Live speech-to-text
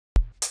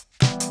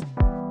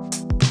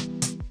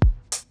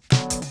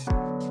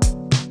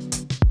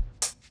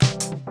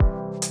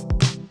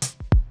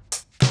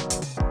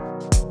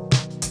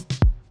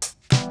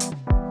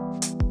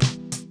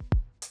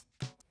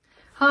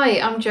Hi,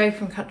 I'm Jo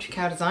from Country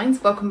Cow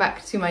Designs. Welcome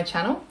back to my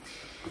channel.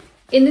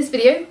 In this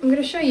video, I'm going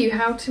to show you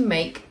how to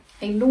make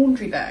a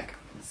laundry bag.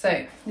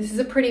 So this is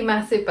a pretty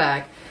massive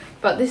bag,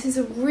 but this is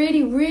a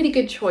really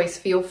good choice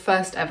for your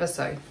first ever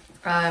sew.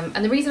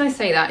 And the reason I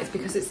say that is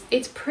because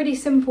it's pretty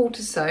simple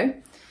to sew.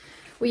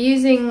 We're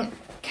using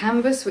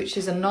canvas, which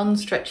is a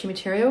non-stretchy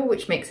material,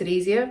 which makes it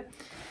easier.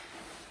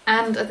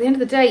 And at the end of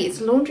the day, it's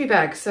a laundry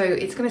bag, so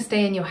it's going to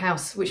stay in your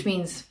house, which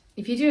means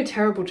if you do a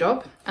terrible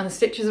job and the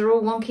stitches are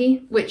all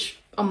wonky, which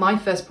on my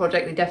first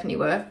project they definitely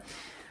were,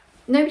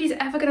 nobody's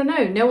ever going to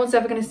know. No one's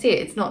ever going to see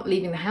it. It's not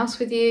leaving the house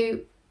with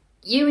you.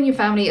 You and your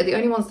family are the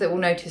only ones that will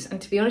notice,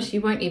 and to be honest, you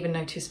won't even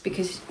notice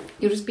because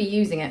you'll just be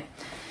using it.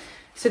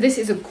 So this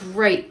is a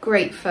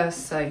great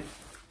first sew.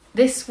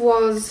 This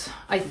was,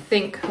 I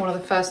think, one of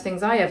the first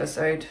things I ever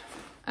sewed.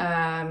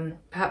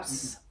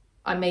 Perhaps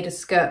I made a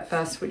skirt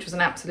first, which was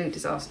an absolute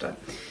disaster.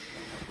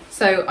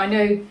 So I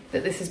know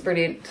that this is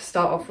brilliant to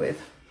start off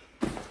with.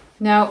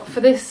 Now for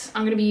this,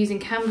 I'm going to be using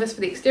canvas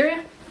for the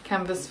exterior,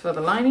 canvas for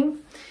the lining.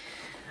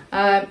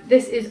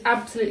 This is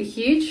absolutely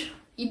huge.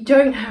 You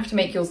don't have to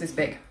make yours this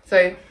big.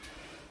 So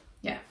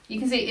yeah, you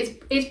can see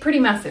it's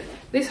pretty massive.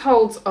 This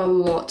holds a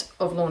lot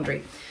of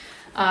laundry.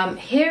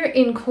 Here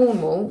in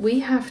Cornwall, we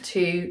have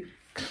to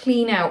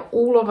clean out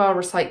all of our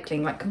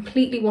recycling, like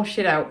completely wash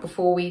it out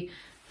before we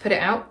put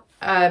it out.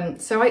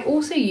 So I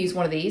also use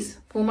one of these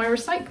for my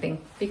recycling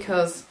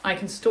because I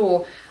can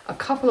store a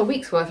couple of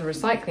weeks worth of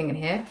recycling in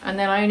here, and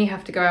then I only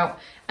have to go out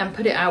and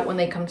put it out when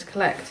they come to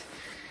collect.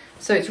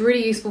 So it's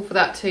really useful for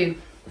that too.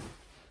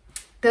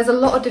 There's a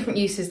lot of different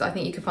uses that I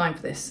think you can find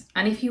for this.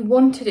 And if you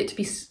wanted it to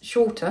be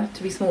shorter,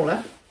 to be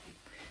smaller,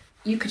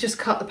 you could just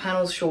cut the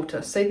panels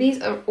shorter. So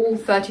these are all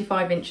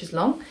 35 inches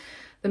long.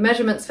 The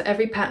measurements for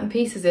every pattern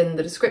piece is in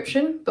the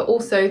description, but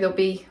also they'll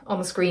be on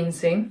the screen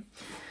soon.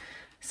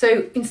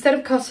 So instead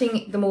of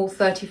cutting them all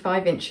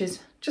 35 inches,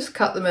 just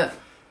cut them at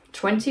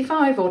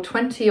 25 or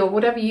 20 or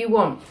whatever you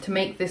want to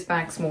make this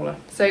bag smaller.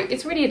 So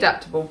it's really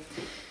adaptable.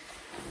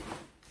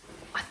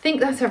 I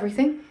think that's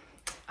everything.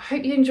 I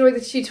hope you enjoyed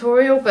the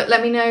tutorial, but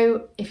let me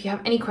know if you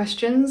have any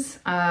questions.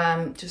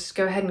 Just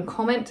go ahead and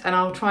comment and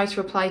I'll try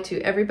to reply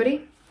to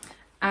everybody.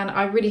 And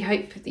I really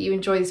hope that you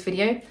enjoy this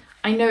video.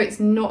 I know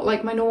it's not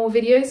like my normal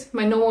videos.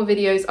 My normal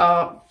videos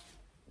are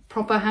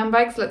proper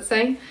handbags, let's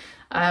say.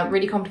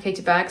 Really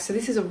complicated bags. So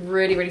this is a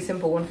really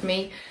simple one for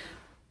me.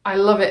 I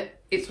love it.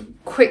 It's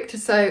quick to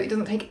sew. It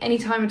doesn't take any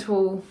time at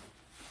all.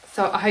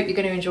 So I hope you're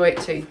going to enjoy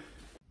it too.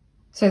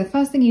 So the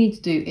first thing you need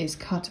to do is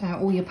cut out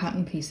all your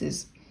pattern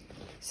pieces.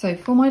 So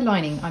for my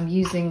lining, I'm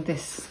using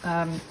this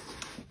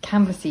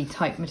canvasy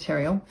type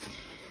material.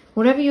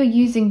 Whatever you're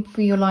using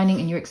for your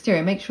lining and your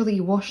exterior, make sure that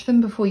you wash them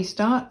before you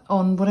start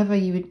on whatever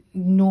you would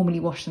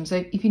normally wash them.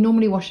 So if you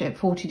normally wash it at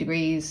 40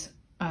 degrees,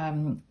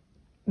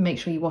 make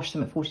sure you wash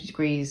them at 40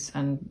 degrees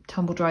and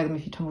tumble dry them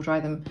if you tumble dry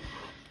them.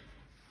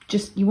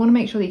 You want to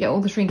make sure that you get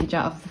all the shrinkage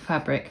out of the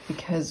fabric,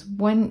 because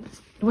when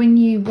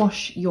you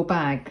wash your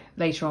bag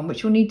later on,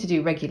 which you'll need to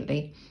do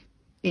regularly,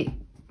 it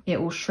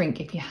will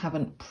shrink if you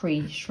haven't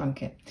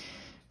pre-shrunk it.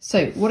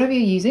 So whatever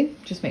you're using,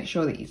 just make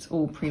sure that it's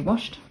all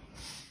pre-washed.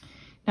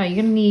 Now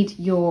you're going to need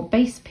your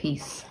base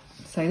piece.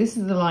 So this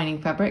is the lining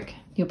fabric.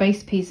 Your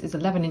base piece is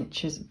 11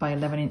 inches by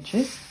 11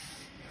 inches.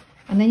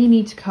 And then you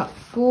need to cut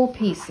 4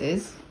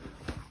 pieces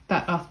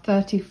that are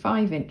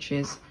 35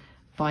 inches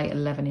by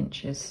 11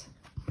 inches.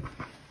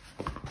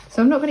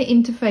 So I'm not going to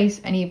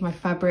interface any of my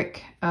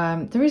fabric.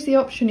 There is the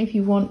option, if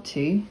you want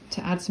to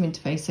add some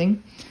interfacing.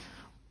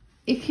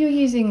 If you're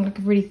using like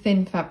a really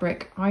thin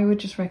fabric, I would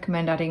just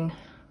recommend adding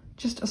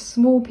just a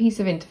small piece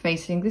of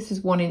interfacing. This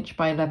is 1 inch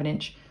by 11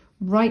 inch,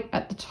 right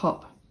at the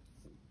top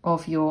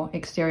of your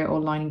exterior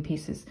or lining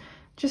pieces,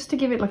 just to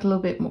give it like a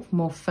little bit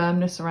more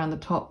firmness around the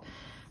top.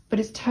 But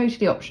it's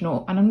totally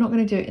optional, and I'm not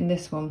going to do it in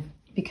this one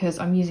because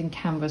I'm using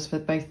canvas for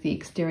both the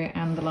exterior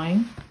and the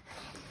lining.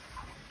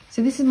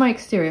 So this is my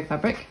exterior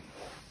fabric.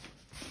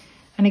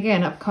 And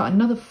again, I've cut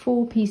another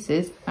 4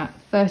 pieces at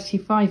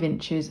 35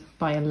 inches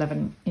by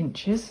 11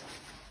 inches.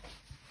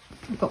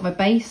 I've got my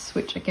base,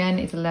 which again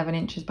is 11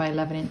 inches by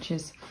 11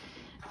 inches.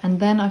 And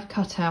then I've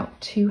cut out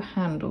 2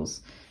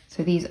 handles.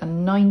 So these are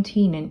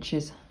 19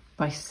 inches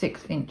by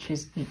 6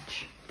 inches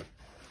each.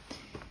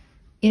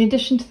 In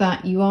addition to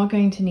that, you are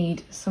going to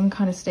need some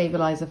kind of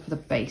stabilizer for the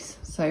base.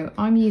 So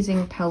I'm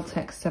using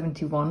Peltex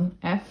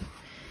 71F.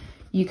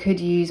 You could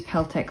use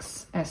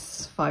Peltex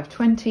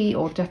S520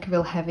 or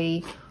Decaville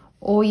Heavy,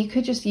 or you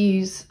could just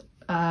use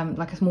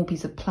like a small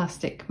piece of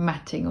plastic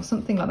matting or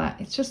something like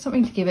that. It's just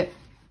something to give it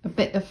a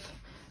bit of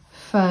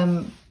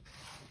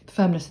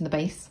firmness in the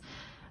base,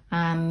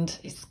 and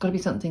it's got to be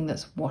something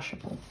that's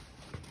washable.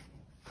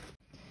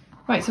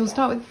 Right, so we'll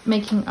start with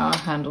making our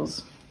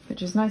handles,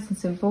 which is nice and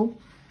simple.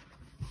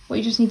 What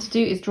you just need to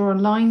do is draw a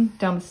line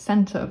down the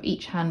centre of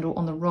each handle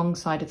on the wrong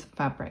side of the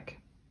fabric.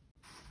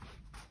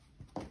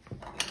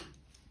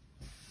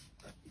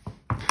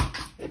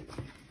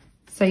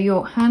 So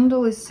your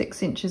handle is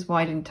 6 inches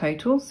wide in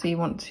total, so you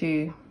want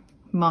to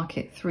mark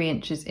it 3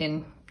 inches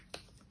in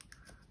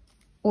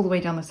all the way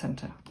down the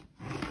centre.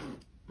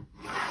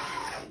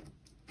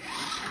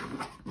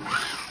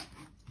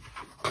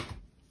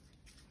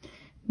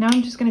 Now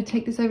I'm just going to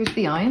take this over to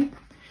the iron.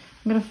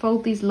 I'm going to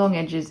fold these long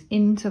edges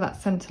into that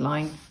center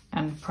line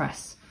and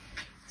press.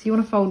 So you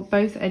want to fold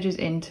both edges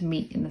in to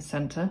meet in the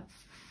center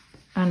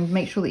and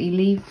make sure that you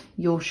leave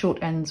your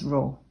short ends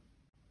raw.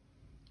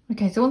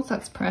 Okay, so once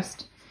that's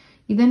pressed,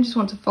 you then just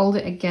want to fold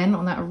it again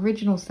on that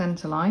original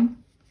center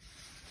line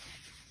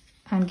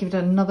and give it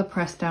another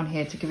press down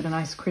here to give it a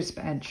nice crisp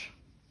edge.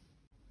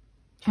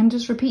 And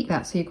just repeat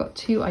that so you've got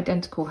two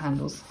identical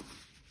handles.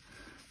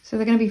 So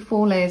they're going to be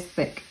 4 layers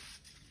thick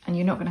and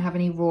you're not going to have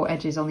any raw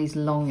edges on these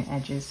long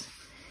edges.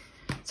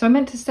 So I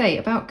meant to say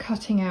about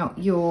cutting out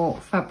your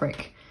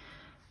fabric.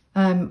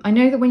 I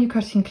know that when you're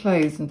cutting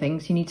clothes and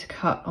things, you need to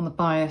cut on the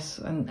bias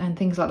and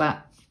things like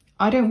that.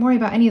 I don't worry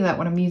about any of that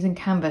when I'm using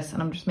canvas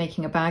and I'm just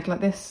making a bag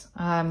like this.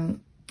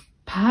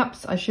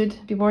 Perhaps I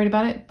should be worried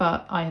about it,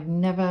 but I have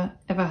never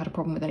ever had a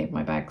problem with any of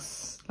my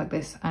bags like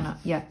this. And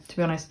yeah, to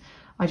be honest,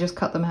 I just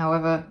cut them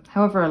however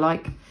I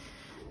like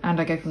and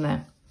I go from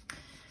there.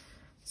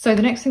 So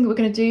the next thing that we're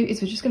going to do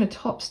is we're just going to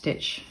top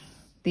stitch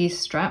these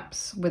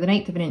straps with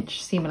 1/8 of an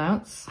inch seam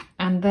allowance,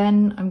 and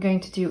then I'm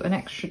going to do an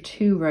extra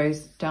 2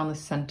 rows down the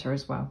center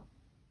as well.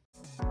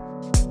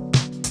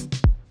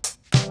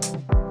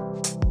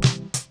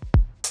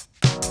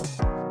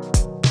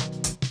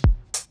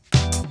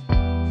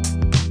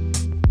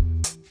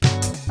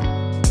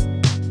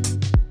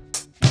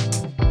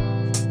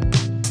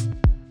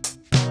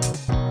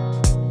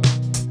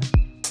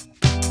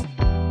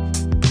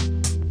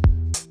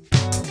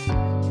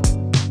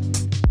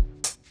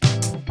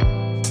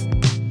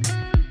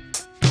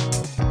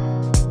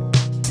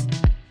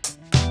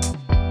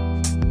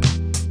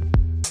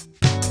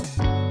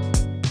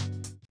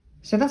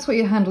 So that's what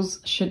your handles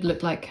should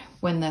look like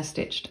when they're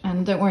stitched,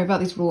 and don't worry about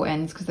these raw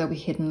ends because they'll be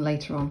hidden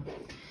later on.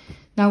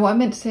 Now what I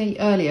meant to say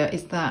earlier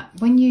is that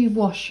when you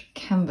wash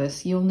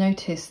canvas, you'll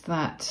notice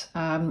that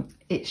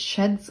it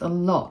sheds a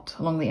lot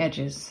along the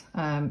edges.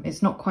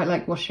 It's not quite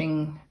like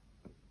washing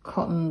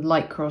cotton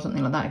lycra or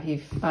something like that, if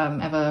you've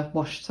ever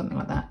washed something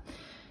like that.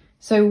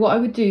 So what I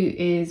would do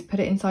is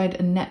put it inside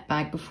a net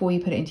bag before you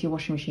put it into your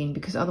washing machine,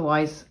 because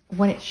otherwise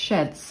when it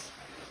sheds,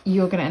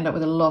 you're going to end up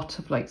with a lot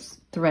of like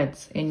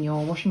threads in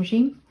your washing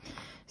machine.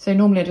 So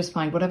normally I just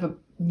find whatever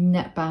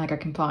net bag I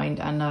can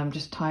find and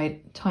just tie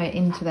it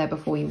into there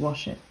before you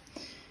wash it.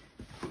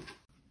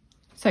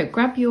 So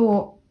grab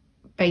your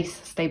base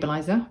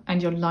stabilizer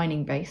and your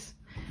lining base,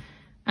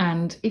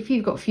 and if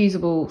you've got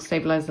fusible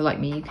stabilizer like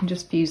me, you can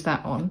just fuse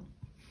that on.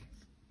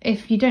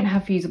 If you don't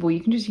have fusible, you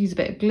can just use a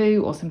bit of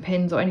glue or some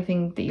pins or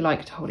anything that you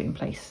like to hold it in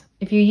place.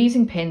 If you're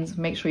using pins,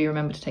 make sure you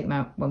remember to take them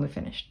out when we're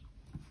finished.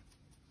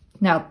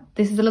 Now,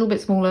 this is a little bit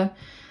smaller,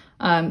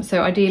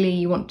 so ideally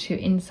you want to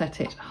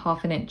inset it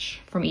 1/2 an inch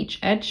from each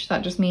edge.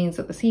 That just means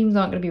that the seams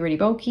aren't going to be really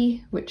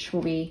bulky, which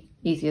will be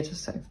easier to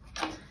sew.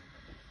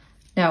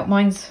 Now,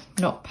 mine's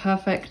not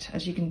perfect,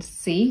 as you can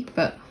see,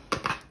 but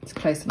it's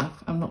close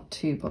enough. I'm not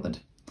too bothered.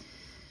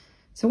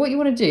 So what you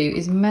want to do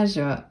is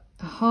measure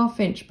a 1/2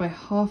 inch by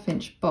 1/2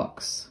 inch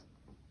box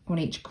on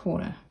each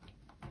corner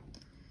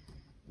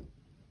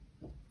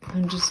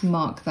and just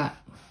mark that.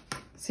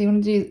 So you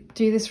want to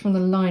do this from the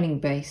lining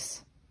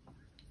base.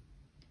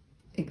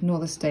 Ignore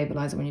the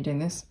stabilizer when you're doing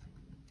this.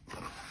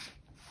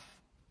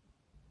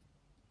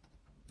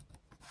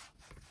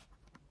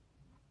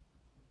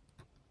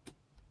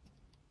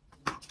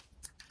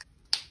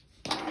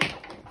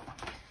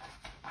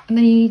 And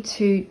then you need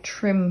to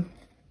trim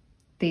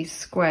these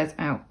squares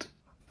out.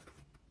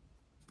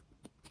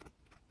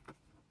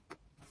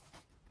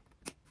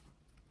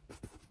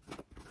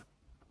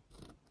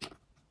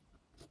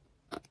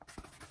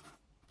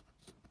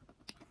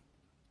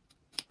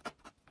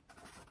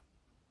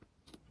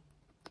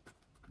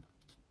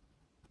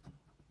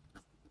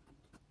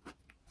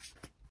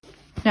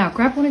 Now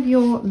grab one of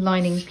your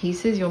lining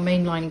pieces, your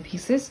main lining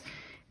pieces.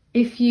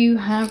 If you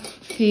have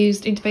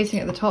fused interfacing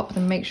at the top,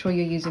 then make sure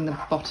you're using the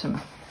bottom.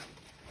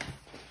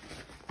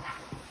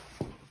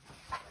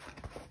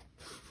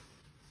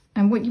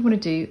 And what you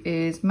want to do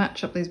is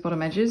match up those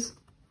bottom edges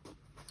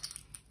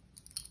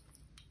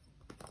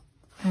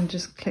and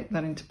just clip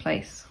that into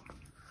place.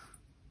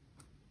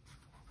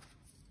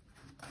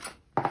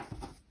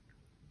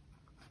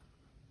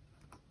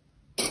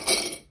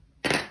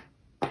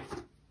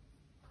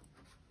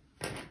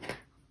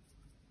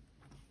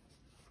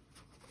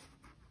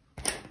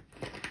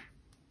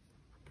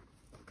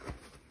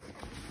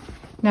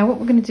 Now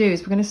what we're going to do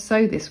is we're going to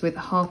sew this with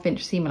 1/2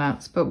 inch seam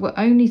allowance, but we're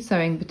only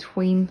sewing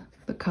between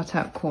the cut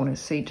out corners.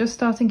 So you're just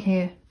starting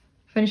here,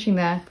 finishing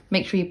there,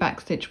 make sure you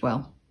backstitch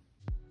well.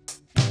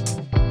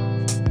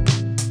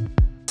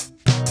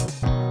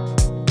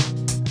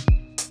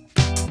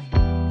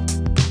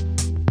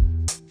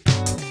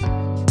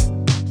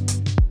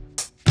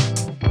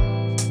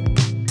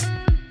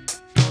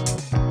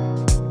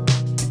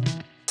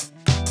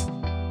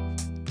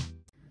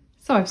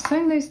 So I've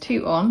sewn those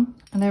two on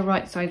and they're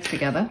right sides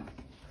together.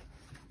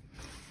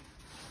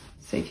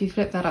 So if you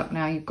flip that up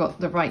now, you've got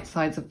the right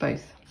sides of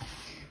both.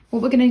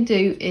 What we're going to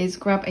do is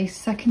grab a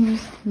second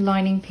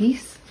lining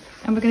piece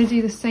and we're going to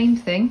do the same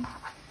thing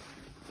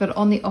but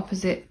on the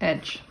opposite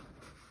edge.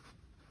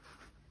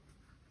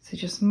 So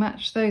just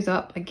match those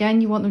up.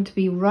 Again, you want them to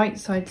be right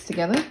sides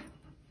together.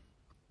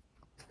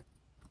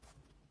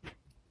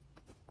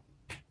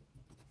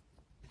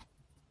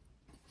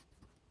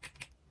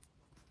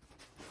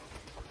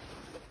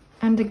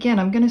 And again,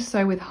 I'm going to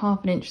sew with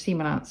 1/2 inch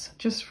seam allowance,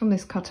 just from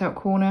this cutout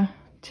corner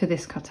to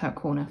this cutout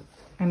corner.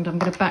 And I'm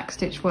going to back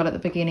stitch well at the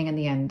beginning and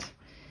the end.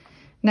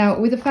 Now,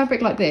 with a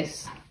fabric like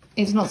this,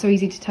 it's not so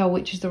easy to tell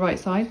which is the right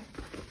side.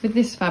 With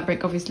this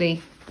fabric,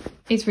 obviously,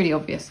 it's really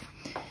obvious.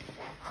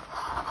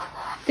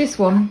 This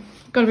one,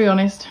 gotta be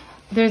honest,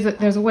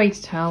 there's a way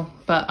to tell,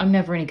 but I'm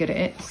never any good at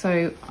it.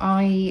 So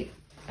I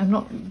am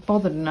not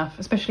bothered enough,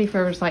 especially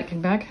for a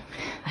recycling bag.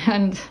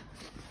 And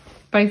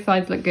both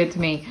sides look good to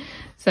me.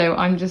 So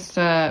I'm just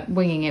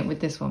winging it with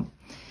this one.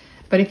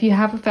 But if you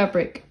have a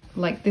fabric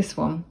like this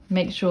one,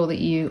 make sure that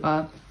you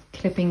are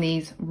clipping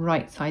these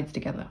right sides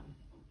together.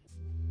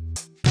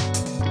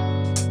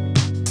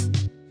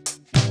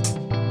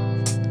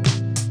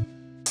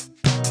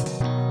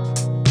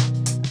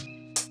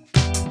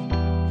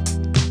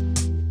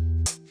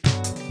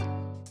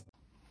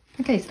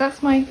 Okay, so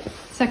that's my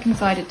second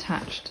side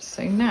attached.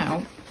 So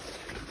now,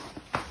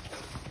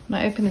 when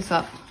I open this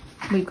up,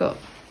 we've got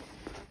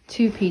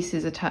 2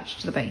 pieces attached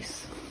to the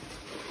base.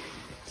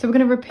 So we're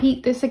going to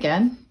repeat this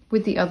again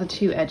with the other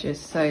 2 edges.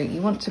 So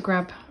you want to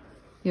grab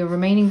your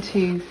remaining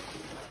 2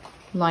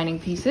 lining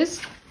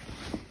pieces,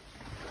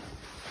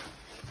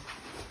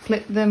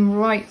 clip them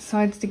right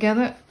sides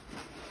together.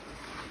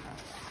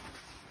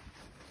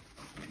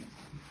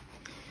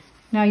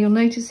 Now you'll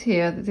notice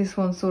here that this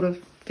one sort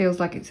of feels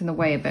like it's in the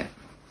way a bit.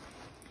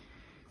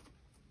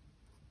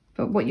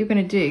 But what you're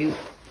going to do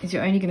is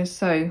you're only going to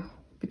sew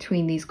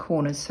between these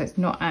corners, so it's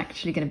not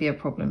actually going to be a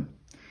problem.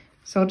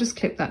 So I'll just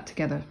clip that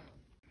together.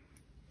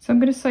 So I'm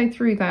going to sew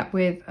through that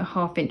with a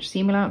 1/2 inch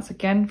seam allowance,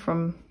 again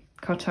from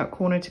cutout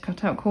corner to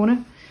cutout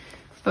corner.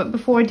 But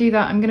before I do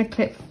that, I'm going to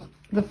clip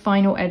the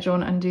final edge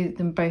on and do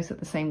them both at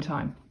the same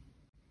time.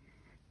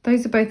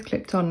 Those are both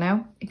clipped on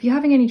now. If you're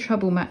having any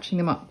trouble matching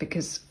them up,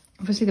 because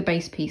obviously the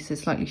base piece is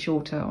slightly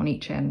shorter on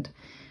each end,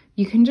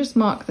 you can just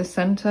mark the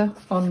center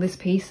on this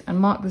piece and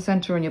mark the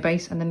center on your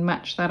base and then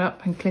match that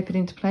up and clip it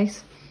into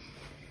place.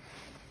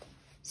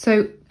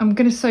 So I'm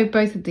going to sew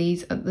both of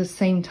these at the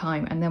same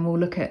time, and then we'll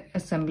look at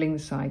assembling the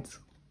sides.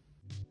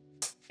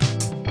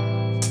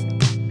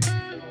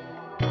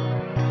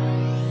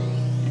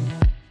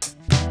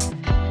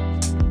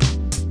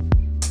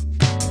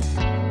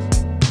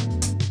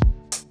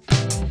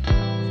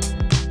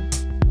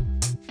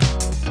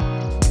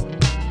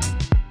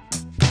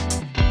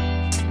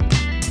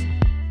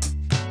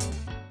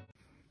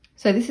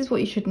 So this is what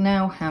you should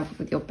now have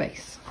with your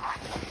base.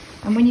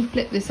 And when you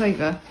flip this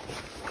over,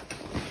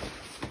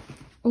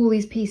 all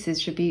these pieces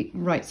should be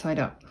right side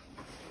up.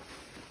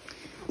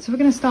 So we're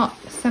going to start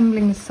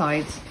assembling the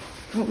sides.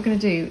 What we're going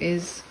to do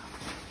is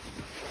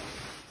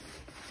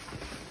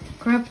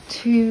grab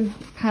 2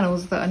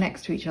 panels that are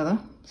next to each other,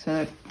 so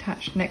they're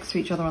attached next to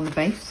each other on the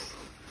base.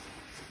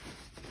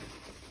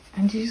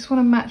 And you just want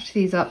to match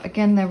these up.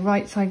 Again, they're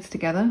right sides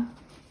together.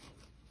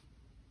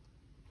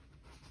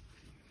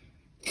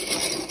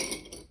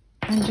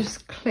 And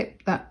just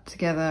clip that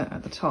together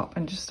at the top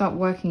and just start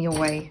working your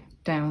way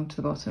down to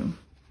the bottom.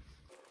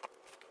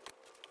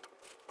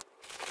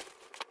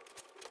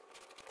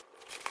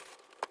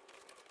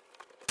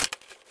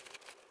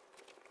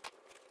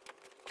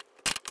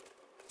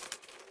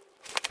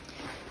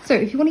 So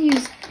if you want to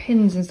use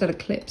pins instead of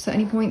clips at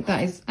any point,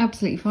 that is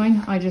absolutely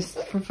fine. I just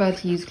prefer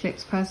to use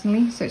clips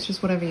personally, so it's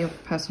just whatever your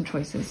personal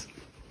choice is.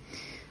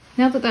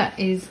 Now that that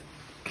is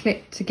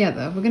clipped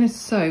together, we're going to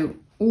sew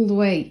all the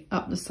way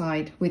up the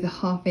side with a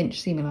 1/2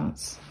 inch seam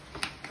allowance.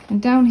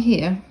 And down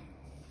here,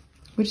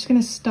 we're just going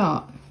to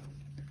start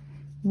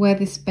where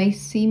this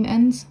base seam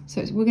ends.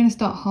 So we're going to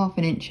start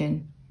 1/2 inch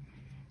in.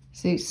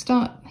 So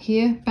start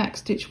here, back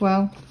stitch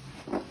well,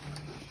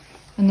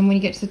 and then when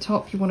you get to the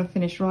top, you want to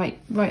finish right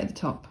at the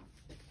top.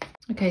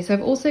 Okay, so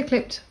I've also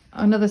clipped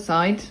another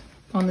side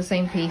on the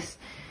same piece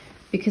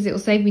because it will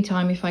save me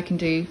time if I can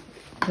do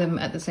them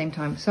at the same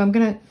time. So I'm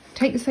going to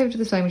take this over to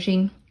the sewing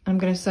machine. I'm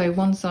going to sew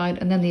one side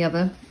and then the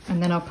other,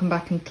 and then I'll come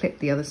back and clip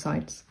the other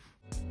sides.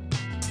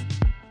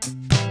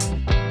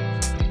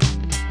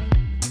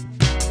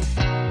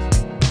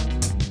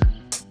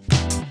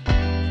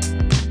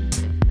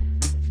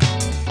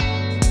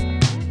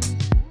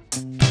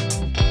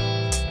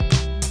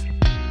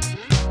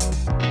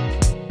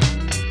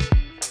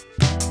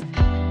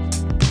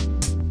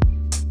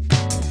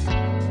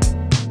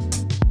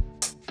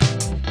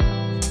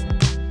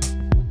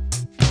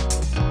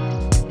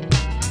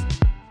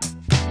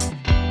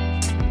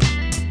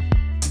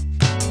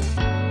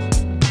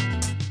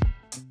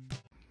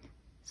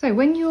 So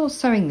when you're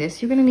sewing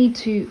this, you're going to need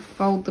to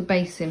fold the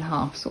base in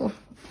half, sort of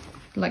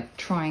like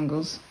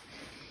triangles,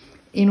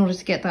 in order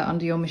to get that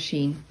under your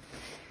machine.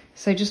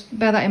 So just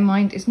bear that in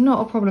mind. It's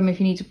not a problem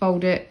if you need to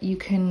fold it. You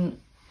can,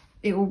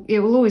 it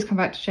will always come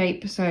back to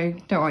shape, so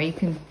don't worry, you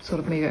can sort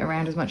of move it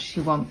around as much as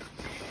you want.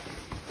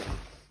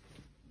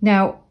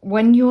 Now,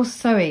 when you're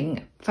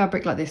sewing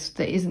fabric like this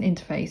that isn't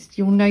interfaced,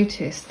 you'll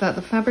notice that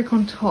the fabric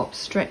on top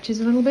stretches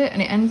a little bit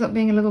and it ends up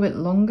being a little bit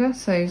longer.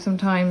 So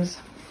sometimes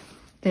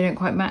they don't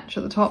quite match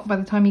at the top by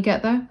the time you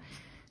get there.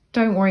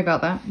 Don't worry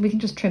about that. We can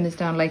just trim this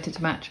down later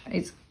to match.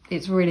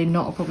 It's really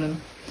not a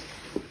problem.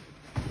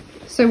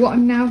 So what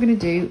I'm now going to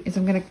do is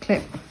I'm going to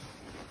clip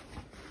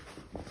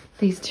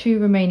these two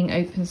remaining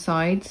open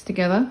sides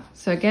together.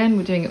 So again,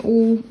 we're doing it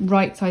all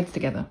right sides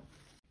together.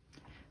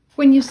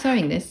 When you're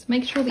sewing this,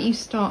 make sure that you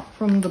start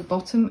from the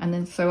bottom and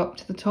then sew up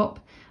to the top.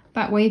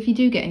 That way, if you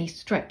do get any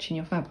stretch in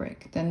your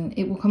fabric, then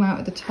it will come out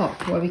at the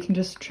top where we can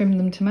just trim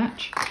them to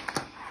match.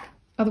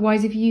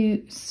 Otherwise, if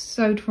you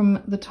sewed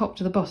from the top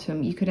to the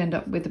bottom, you could end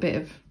up with a bit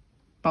of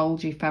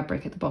bulgy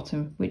fabric at the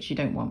bottom, which you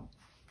don't want.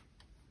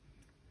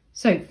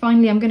 So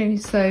finally, I'm going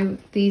to sew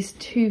these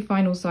two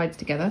final sides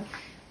together.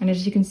 And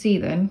as you can see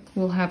then,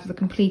 we'll have the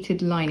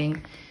completed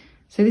lining.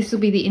 So this will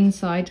be the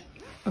inside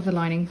of the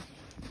lining,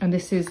 and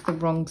this is the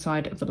wrong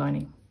side of the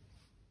lining.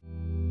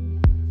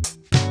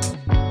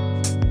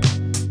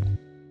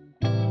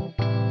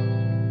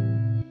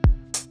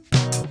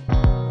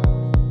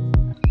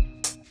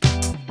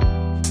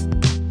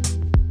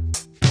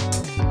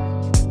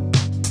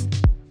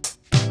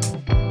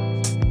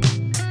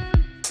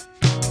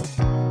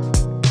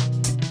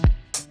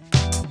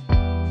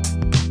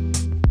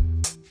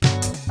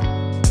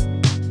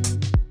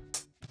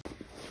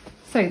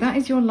 So that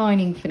is your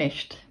lining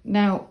finished.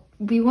 Now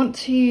we want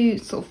to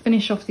sort of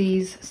finish off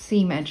these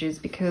seam edges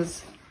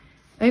because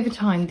over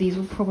time these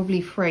will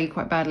probably fray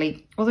quite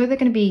badly, although they're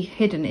going to be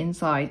hidden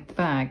inside the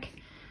bag.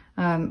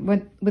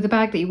 With a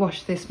bag that you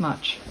wash this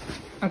much,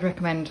 I'd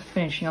recommend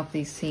finishing off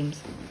these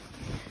seams.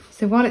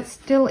 So while it's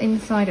still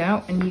inside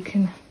out and you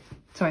can,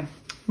 sorry,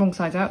 wrong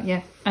sides out,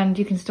 yeah, and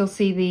you can still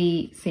see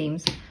the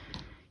seams,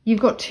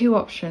 you've got two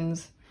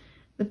options.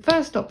 The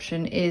first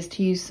option is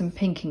to use some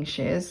pinking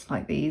shears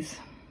like these.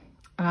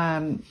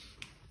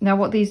 Now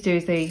what these do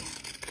is they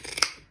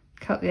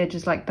cut the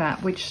edges like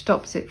that, which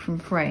stops it from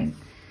fraying.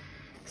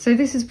 So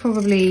this is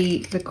probably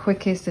the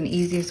quickest and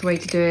easiest way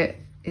to do it,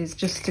 is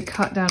just to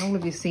cut down all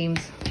of your seams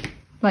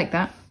like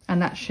that,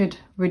 and that should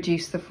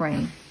reduce the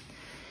fraying.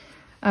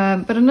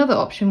 But another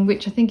option,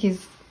 which I think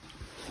is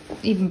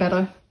even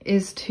better,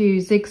 is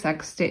to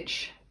zigzag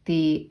stitch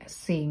the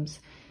seams.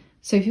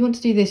 So if you want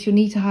to do this, you'll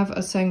need to have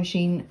a sewing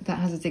machine that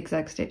has a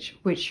zigzag stitch,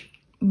 which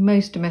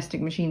most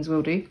domestic machines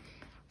will do.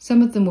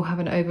 Some of them will have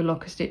an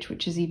overlocker stitch,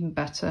 which is even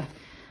better,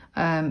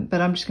 but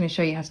I'm just going to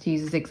show you how to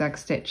use a zigzag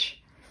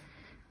stitch.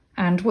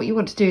 And what you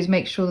want to do is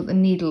make sure that the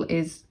needle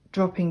is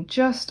dropping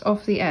just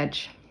off the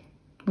edge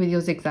with your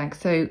zigzag.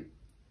 So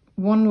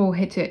one will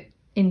hit it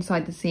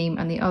inside the seam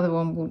and the other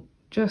one will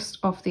just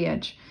off the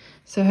edge.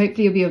 So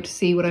hopefully you'll be able to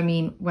see what I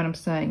mean when I'm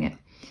sewing it.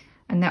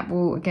 And that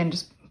will, again,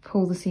 just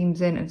pull the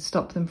seams in and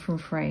stop them from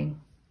fraying.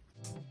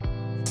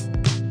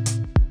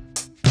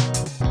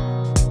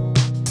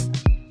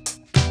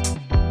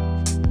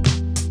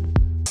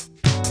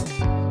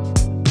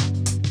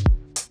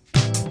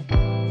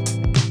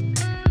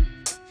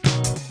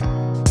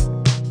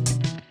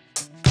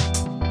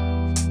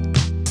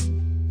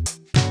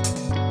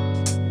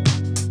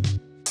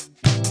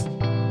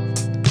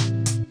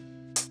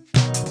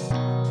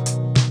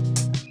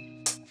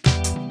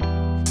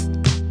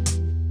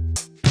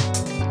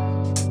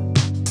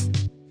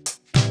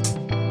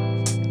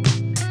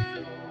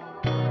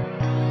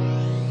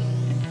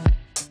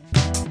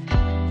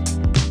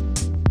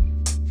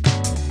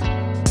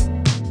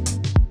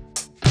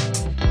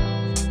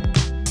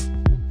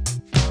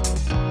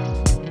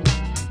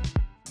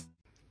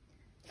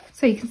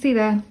 So you can see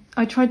there,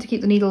 I tried to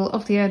keep the needle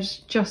off the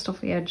edge, just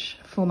off the edge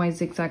for my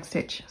zigzag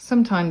stitch.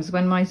 Sometimes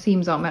when my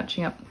seams aren't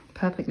matching up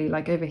perfectly,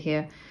 like over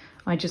here,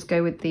 I just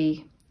go with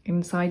the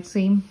inside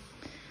seam.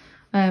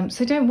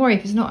 So don't worry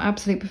if it's not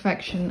absolute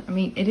perfection. I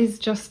mean, it is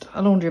just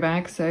a laundry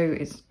bag, so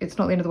it's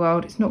not the end of the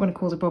world. It's not going to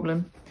cause a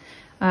problem.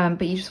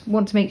 But you just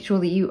want to make sure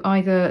that you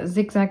either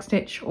zigzag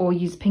stitch or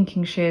use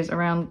pinking shears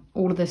around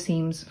all of the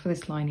seams for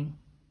this lining.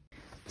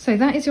 So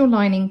that is your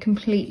lining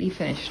completely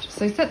finished.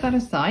 So set that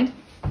aside.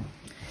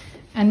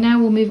 And now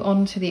we'll move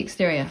on to the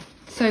exterior.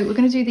 So we're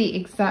going to do the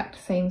exact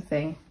same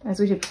thing as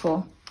we did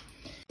before.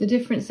 The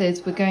difference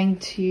is we're going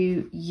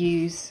to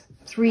use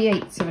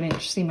 3/8 of an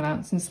inch seam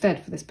allowance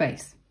instead for this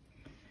base.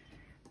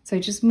 So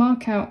just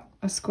mark out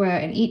a square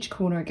in each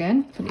corner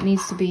again, but it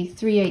needs to be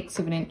 3/8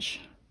 of an inch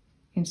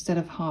instead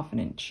of 1/2 an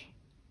inch.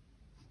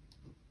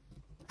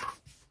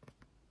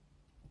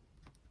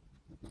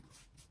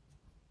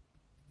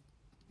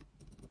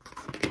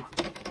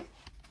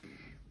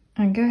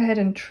 And go ahead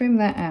and trim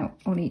that out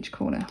on each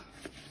corner.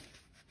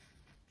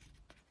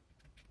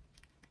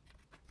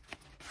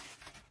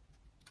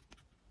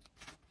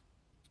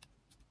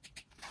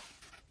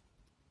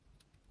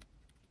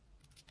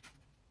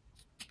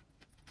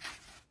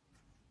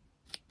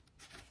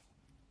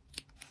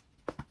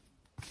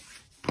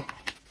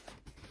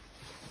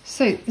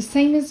 So the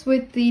same as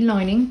with the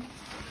lining,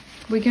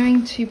 we're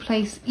going to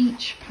place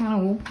each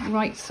panel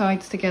right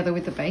sides together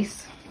with the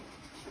base.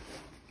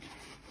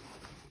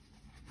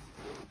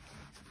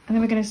 and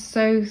then we're going to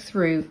sew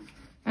through.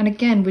 And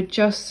again, we're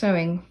just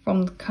sewing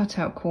from the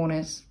cutout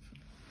corners.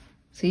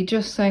 So you're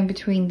just sewing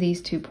between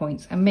these 2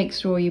 points, and make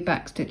sure you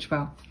backstitch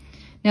well.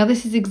 Now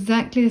this is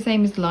exactly the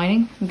same as the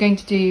lining. I'm going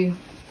to do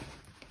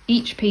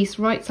each piece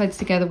right sides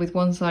together with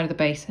one side of the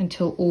base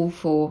until all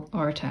 4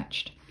 are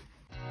attached.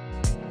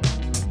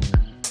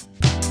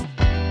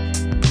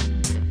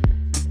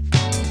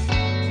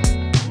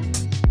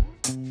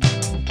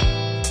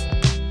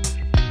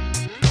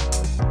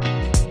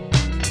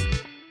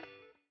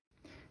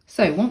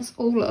 So once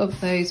all of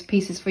those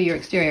pieces for your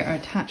exterior are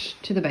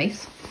attached to the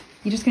base,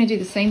 you're just going to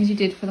do the same as you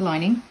did for the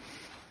lining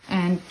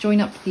and join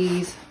up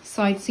these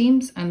side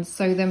seams and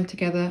sew them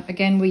together.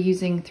 Again, we're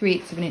using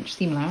 3/8 of an inch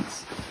seam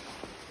allowance,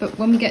 but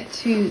when we get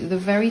to the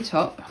very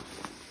top,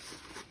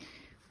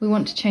 we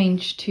want to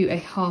change to a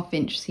 1/2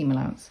 inch seam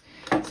allowance.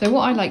 So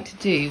what I like to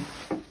do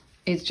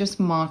is just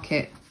mark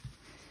it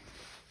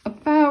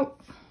about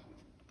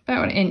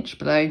 1 inch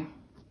below.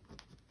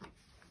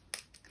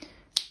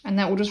 And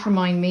that will just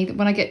remind me that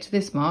when I get to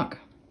this mark,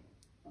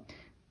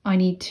 I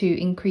need to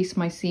increase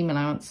my seam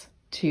allowance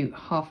to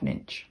 1/2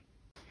 inch.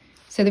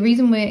 So the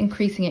reason we're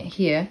increasing it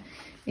here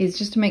is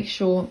just to make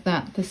sure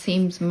that the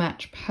seams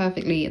match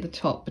perfectly at the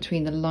top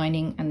between the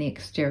lining and the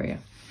exterior.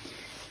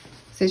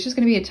 So it's just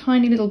going to be a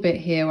tiny little bit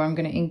here where I'm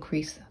going to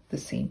increase the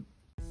seam.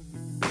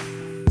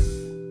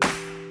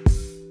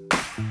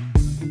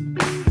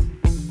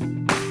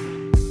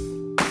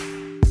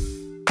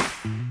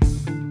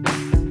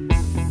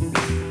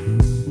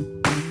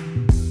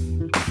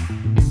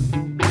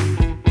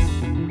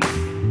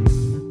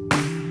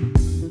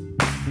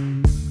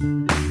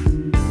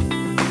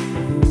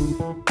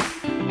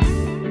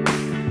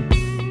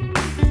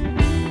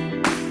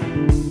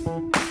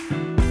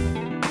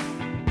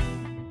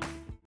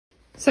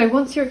 So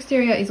once your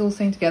exterior is all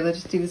sewn together,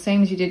 just do the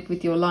same as you did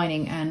with your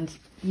lining and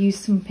use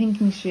some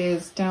pinking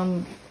shears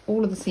down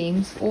all of the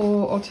seams,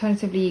 or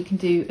alternatively you can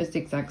do a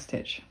zigzag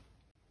stitch.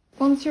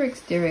 Once your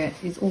exterior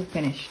is all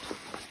finished,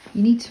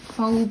 you need to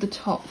fold the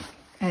top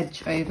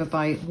edge over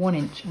by 1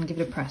 inch and give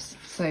it a press.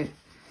 So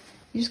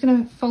you're just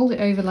going to fold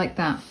it over like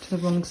that to the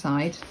wrong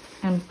side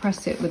and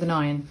press it with an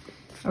iron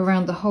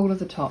around the whole of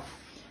the top.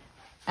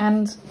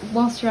 And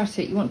whilst you're at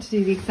it, you want to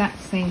do the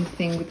exact same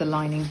thing with the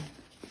lining.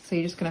 So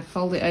you're just going to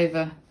fold it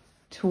over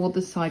toward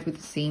the side with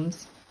the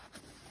seams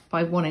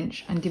by 1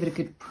 inch and give it a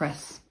good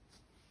press.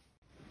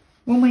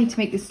 One way to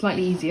make this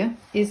slightly easier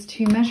is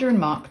to measure and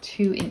mark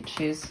 2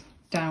 inches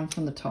down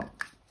from the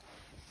top.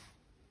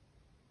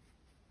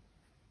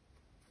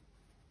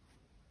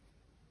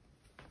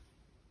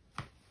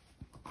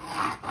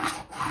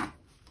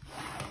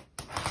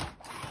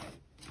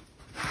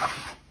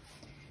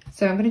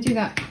 So I'm going to do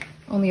that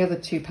on the other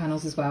 2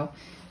 panels as well.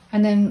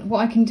 And then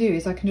what I can do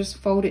is I can just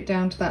fold it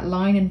down to that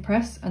line and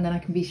press, and then I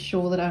can be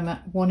sure that I'm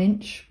at 1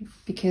 inch,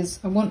 because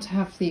I want to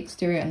have the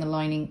exterior and the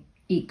lining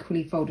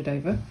equally folded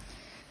over,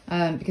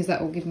 because that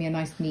will give me a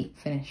nice neat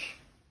finish.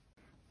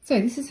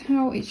 So this is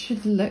how it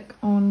should look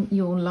on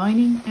your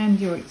lining and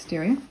your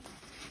exterior.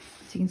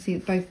 So you can see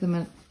that both of them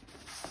are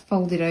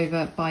folded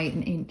over by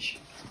 1 inch.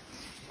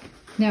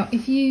 Now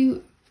if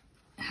you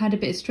had a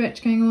bit of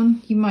stretch going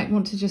on, you might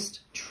want to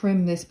just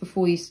trim this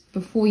before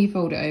you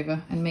fold it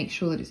over and make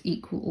sure that it's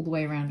equal all the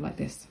way around like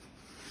this.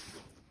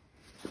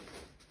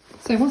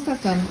 So once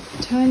that's done,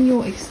 turn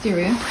your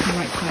exterior the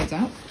right sides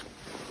out.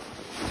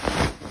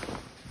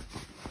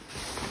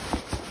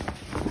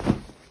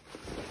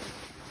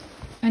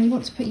 And you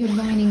want to put your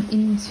lining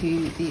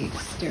into the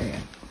exterior.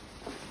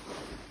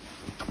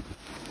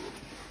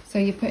 So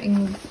you're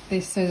putting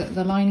this so that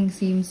the lining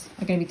seams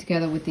are going to be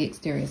together with the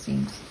exterior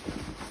seams.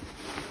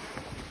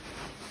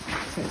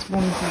 So it's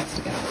one sides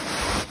together.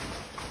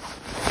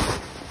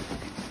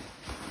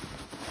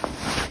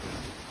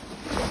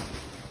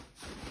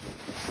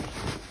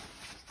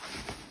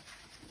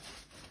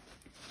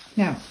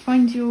 Now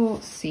find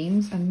your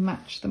seams and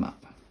match them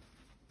up.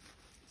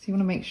 So you want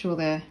to make sure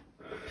they're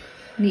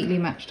neatly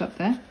matched up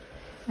there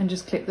and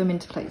just clip them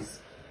into place.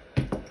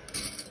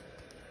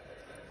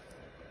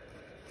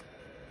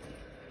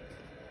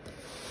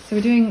 So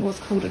we're doing what's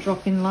called a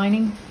drop-in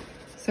lining.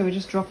 So we're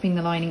just dropping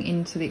the lining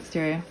into the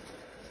exterior.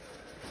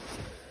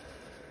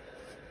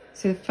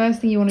 So the first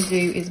thing you want to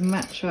do is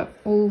match up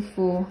all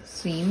 4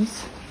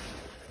 seams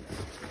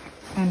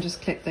and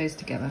just clip those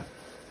together.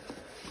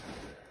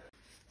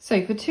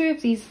 So for 2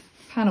 of these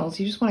panels,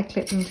 you just want to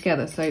clip them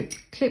together. So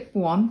clip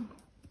one,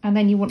 and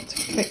then you want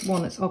to clip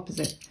one that's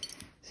opposite.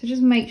 So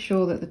just make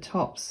sure that the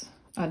tops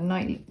are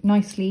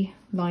nicely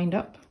lined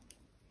up.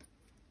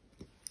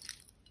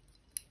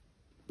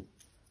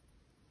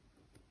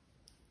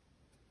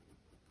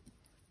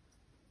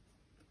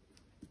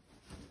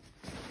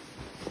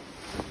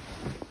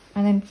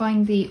 And then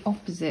find the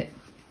opposite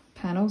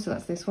panel, so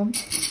that's this one,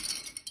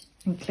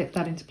 and clip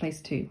that into place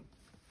too.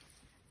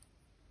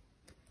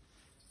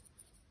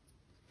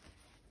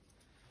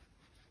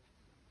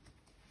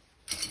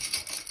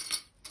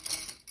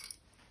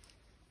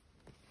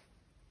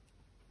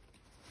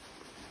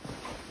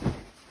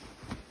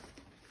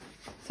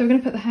 So we're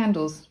going to put the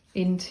handles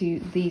into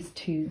these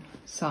two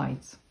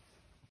sides.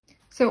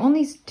 So on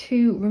these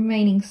two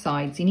remaining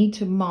sides, you need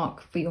to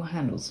mark for your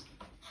handles.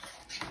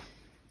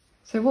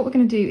 So what we're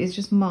going to do is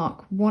just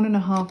mark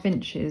 1.5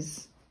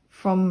 inches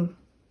from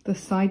the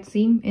side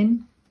seam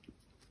in.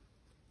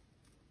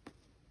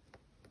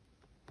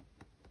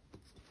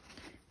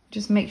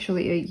 Just make sure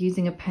that you're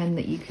using a pen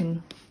that you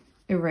can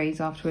erase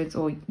afterwards,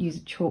 or use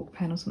a chalk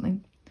pen or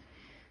something.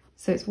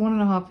 So it's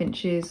 1.5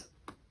 inches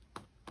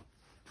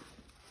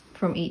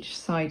from each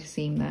side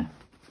seam there.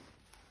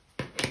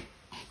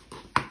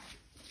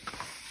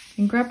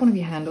 And grab one of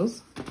your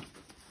handles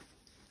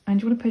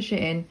and you want to push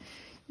it in.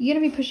 You're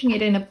going to be pushing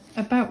it in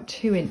about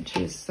 2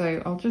 inches,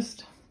 so I'll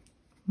just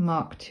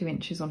mark 2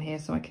 inches on here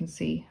so I can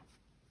see.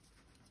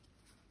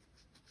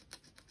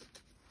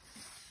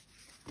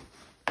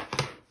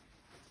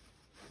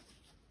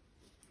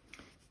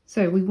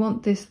 So we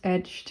want this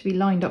edge to be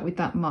lined up with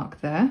that mark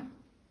there,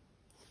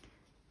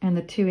 and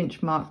the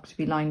 2-inch mark to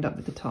be lined up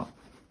with the top.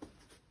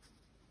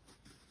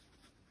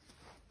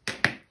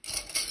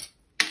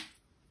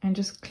 And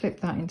just clip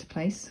that into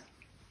place.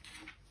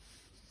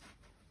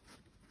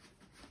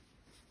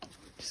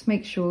 Just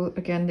make sure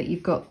again that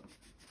you've got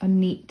a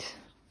neat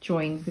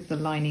join with the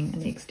lining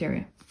and the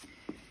exterior.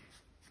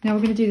 Now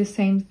we're going to do the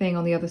same thing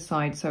on the other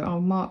side, so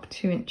I'll mark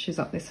 2 inches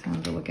up this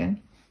handle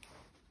again.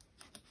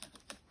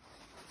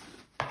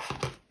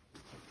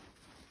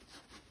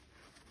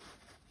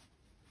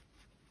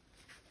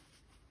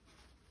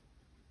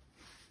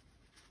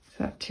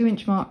 So that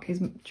 2-inch mark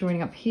is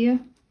joining up here,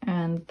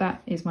 and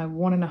that is my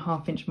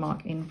 1.5 inch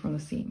mark in from the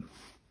seam.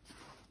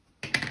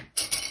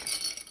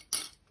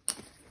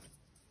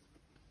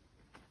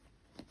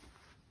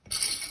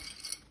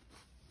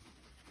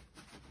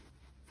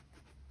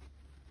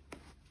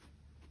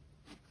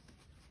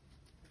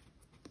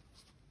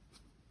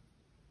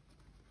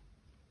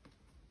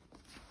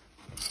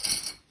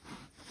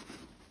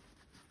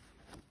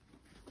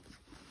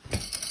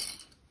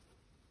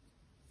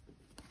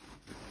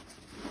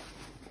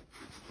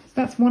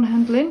 That's one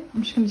handle in.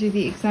 I'm just going to do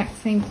the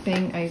exact same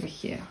thing over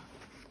here.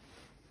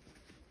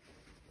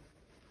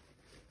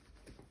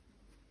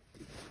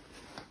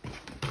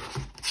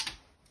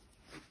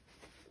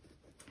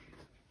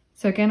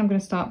 So again, I'm going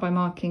to start by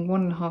marking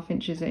 1.5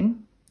 inches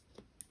in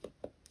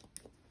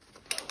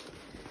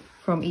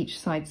from each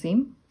side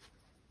seam.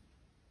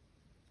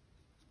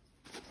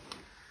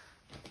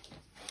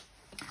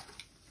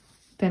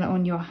 Then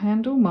on your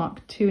handle,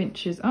 mark 2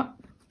 inches up.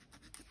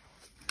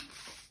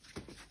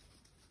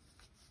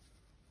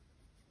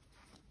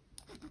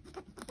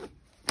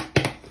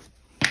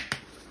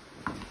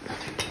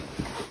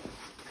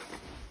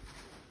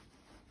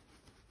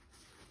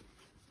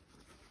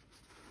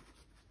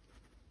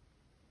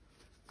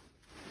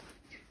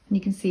 And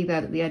you can see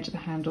there that the edge of the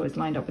handle is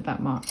lined up with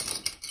that mark.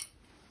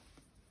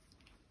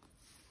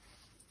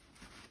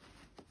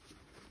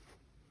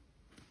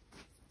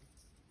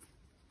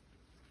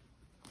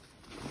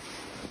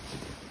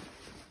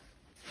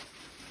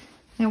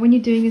 Now when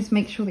you're doing this,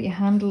 make sure that your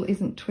handle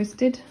isn't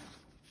twisted.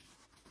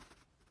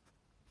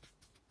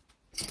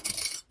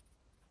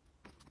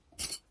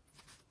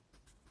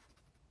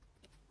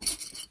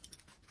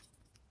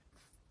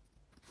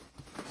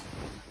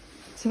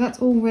 So that's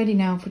all ready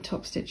now for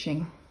top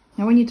stitching.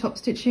 Now when you're top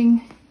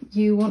stitching,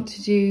 you want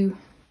to do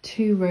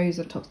 2 rows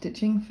of top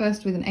stitching,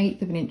 first with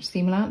 1/8 of an inch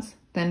seam allowance,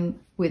 then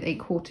with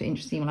 1/4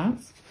 inch seam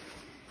allowance.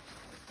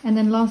 And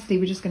then lastly,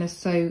 we're just going to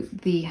sew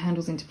the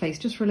handles into place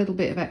just for a little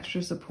bit of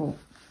extra support.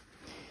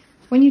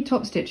 When you're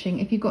top stitching,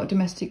 if you've got a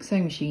domestic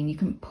sewing machine, you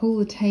can pull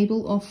the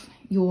table off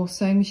your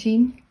sewing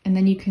machine, and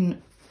then you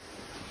can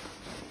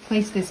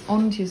place this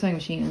onto your sewing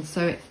machine and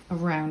sew it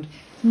around.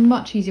 It's a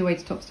much easier way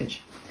to top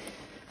stitch.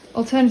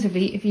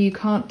 Alternatively, if you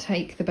can't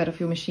take the bed off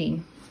your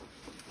machine,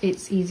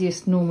 it's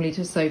easiest normally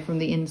to sew from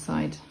the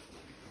inside.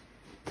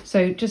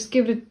 So just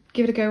give it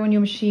a go on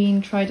your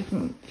machine, try a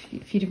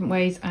few different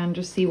ways, and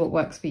just see what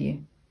works for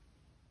you.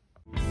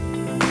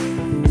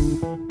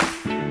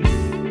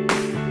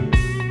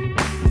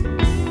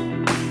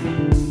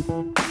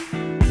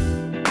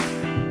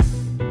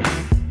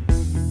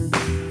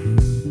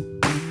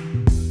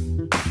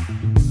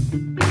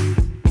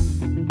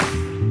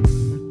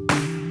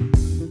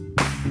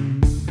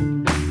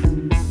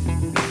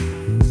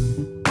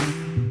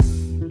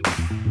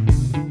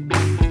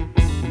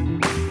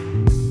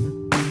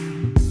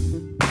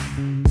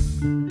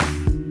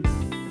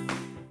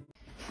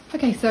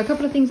 Okay, so a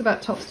couple of things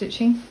about top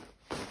stitching.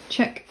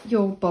 Check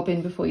your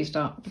bobbin before you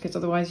start, because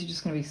otherwise you're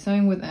just going to be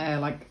sewing with air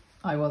like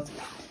I was.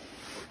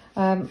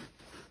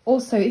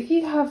 Also, if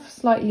you have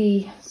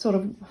slightly sort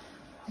of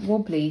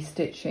wobbly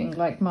stitching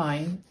like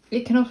mine,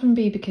 it can often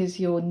be because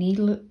your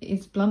needle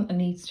is blunt and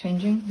needs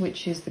changing,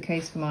 which is the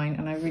case for mine,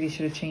 and I really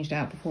should have changed it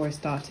out before I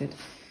started.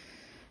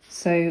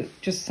 So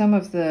just some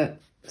of the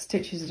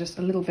stitches are just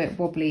a little bit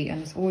wobbly, and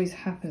this always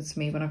happens to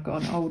me when I've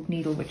got an old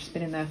needle which has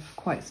been in there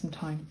for quite some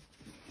time.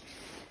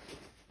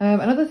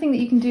 Another thing that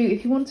you can do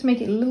if you want to make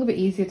it a little bit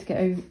easier to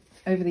get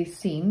over these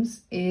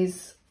seams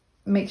is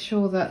make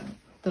sure that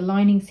the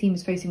lining seam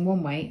is facing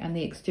one way and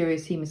the exterior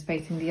seam is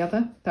facing the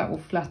other. That will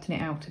flatten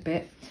it out a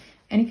bit.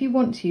 And if you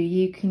want to,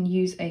 you can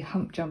use a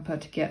hump jumper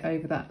to get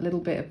over that little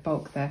bit of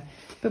bulk there.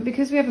 But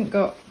because we haven't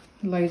got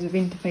loads of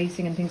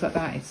interfacing and things like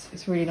that,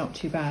 it's really not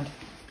too bad.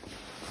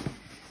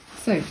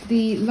 So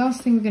the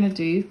last thing we're going to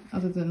do,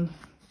 other than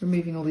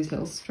removing all these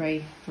little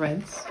stray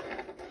threads,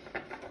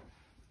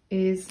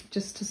 is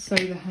just to sew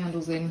the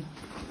handles in.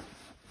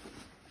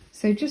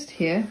 So just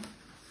here,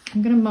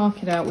 I'm going to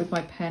mark it out with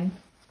my pen,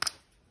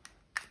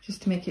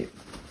 just to make it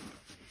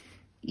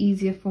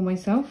easier for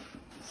myself.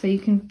 So you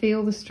can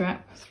feel the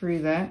strap through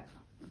there.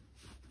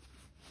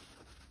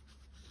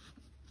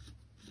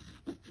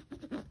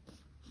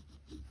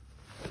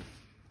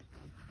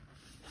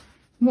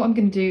 What I'm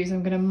going to do is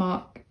I'm going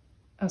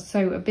to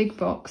sew a big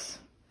box,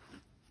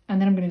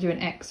 and then I'm going to do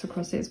an X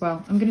across it as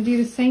well. I'm going to do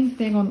the same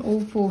thing on all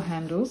 4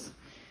 handles,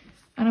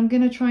 and I'm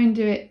going to try and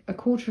do it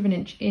 1/4 of an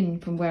inch in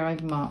from where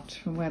I've marked,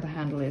 from where the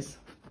handle is.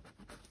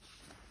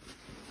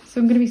 So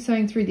I'm going to be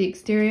sewing through the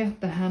exterior,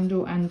 the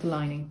handle and the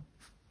lining.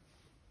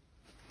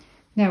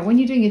 Now when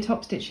you're doing your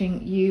top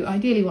stitching, you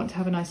ideally want to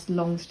have a nice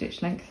long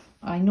stitch length.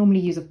 I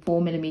normally use a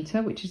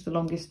 4mm, which is the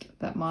longest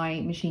that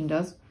my machine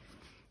does.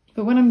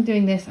 But when I'm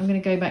doing this, I'm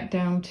going to go back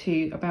down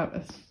to about a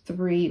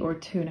 3 or a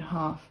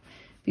 2.5,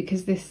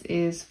 because this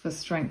is for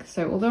strength.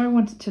 So although I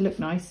want it to look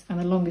nice and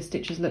the longer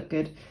stitches look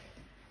good,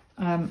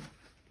 I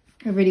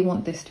really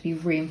want this to be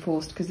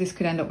reinforced, because this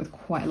could end up with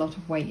quite a lot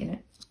of weight in it.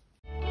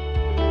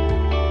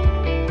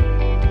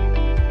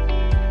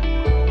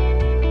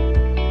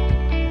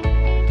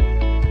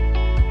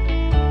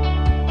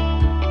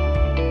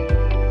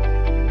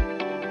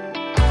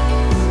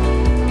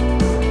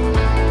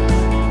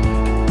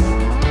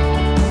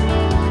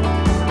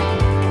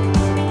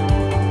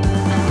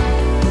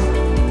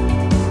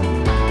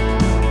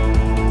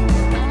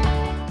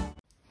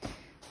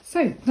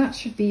 So that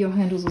should be your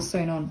handles all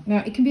sewn on. Now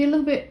it can be a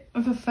little bit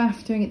of a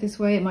faff doing it this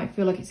way. It might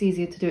feel like it's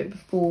easier to do it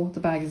before the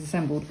bag is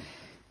assembled,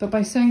 but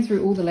by sewing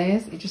through all the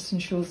layers, it just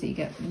ensures that you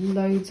get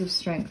loads of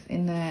strength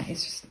in there.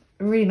 It's just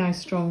a really nice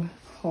strong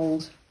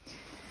hold.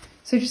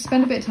 So just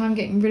spend a bit of time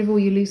getting rid of all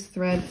your loose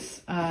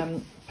threads,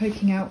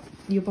 poking out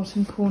your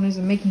bottom corners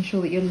and making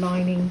sure that your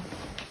lining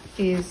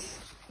is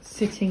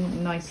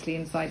sitting nicely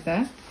inside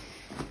there.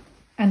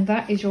 And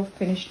that is your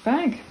finished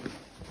bag.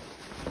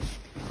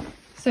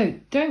 So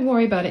don't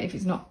worry about it if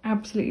it's not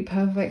absolutely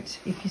perfect,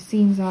 if your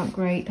seams aren't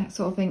great, that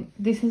sort of thing.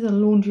 This is a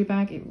laundry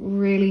bag. It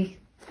really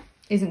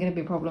isn't going to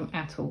be a problem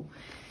at all.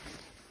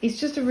 It's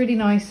just a really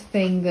nice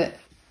thing that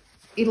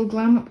it'll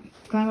glam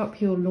up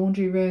your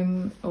laundry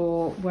room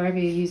or wherever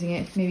you're using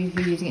it. Maybe if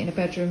you're using it in a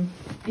bedroom,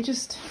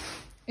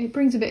 it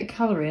brings a bit of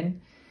colour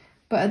in.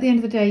 But at the end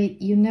of the day,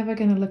 you're never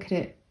going to look at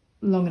it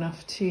long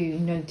enough to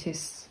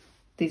notice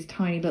these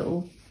tiny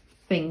little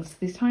things,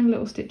 these tiny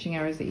little stitching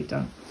errors that you've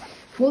done.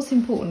 What's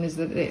important is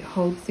that it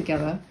holds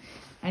together,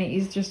 and it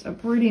is just a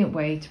brilliant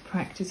way to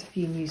practice a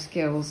few new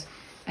skills.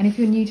 And if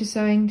you're new to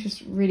sewing,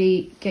 just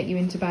really get you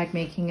into bag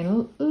making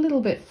and a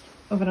little bit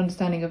of an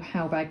understanding of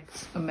how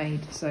bags are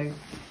made. So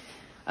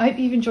I hope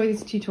you've enjoyed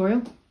this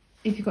tutorial.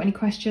 If you've got any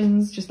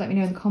questions, just let me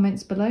know in the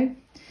comments below,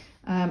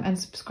 and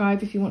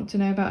subscribe if you want to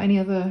know about any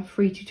other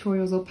free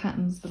tutorials or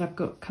patterns that I've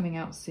got coming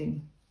out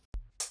soon.